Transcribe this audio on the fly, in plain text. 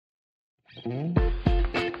All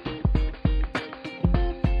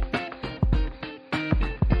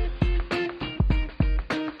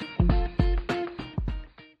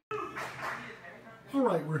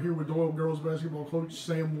right, we're here with Doyle girls basketball coach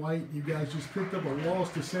Sam White. You guys just picked up a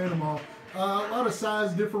loss to Santa Ma. A lot of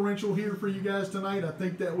size differential here for you guys tonight. I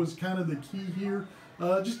think that was kind of the key here.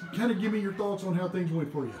 Just kind of give me your thoughts on how things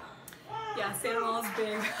went for you. Yeah, Santa Ma's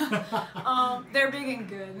big. They're big and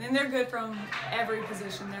good, and they're good from every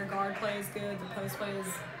position. Their guard play is good. The post play is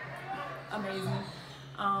amazing.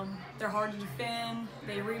 They're hard to defend.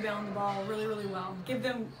 They rebound the ball really, really well. Give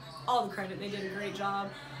them all the credit. They did a great job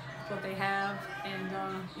with what they have, and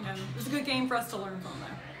you know, it was a good game for us to learn from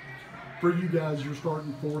them. For you guys, you're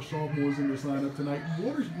starting 4 sophomores in this lineup tonight.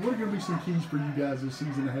 What are going to be some keys for you guys this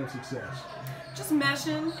season to have success? Just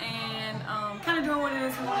meshing and kind of doing what it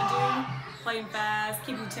is we want to do, playing fast,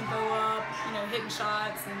 keeping the tempo up, you know, hitting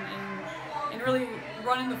shots, and really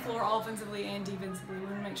running the floor offensively and defensively. We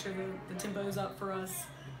want to make sure the tempo's up for us,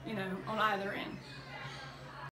 you know, on either end.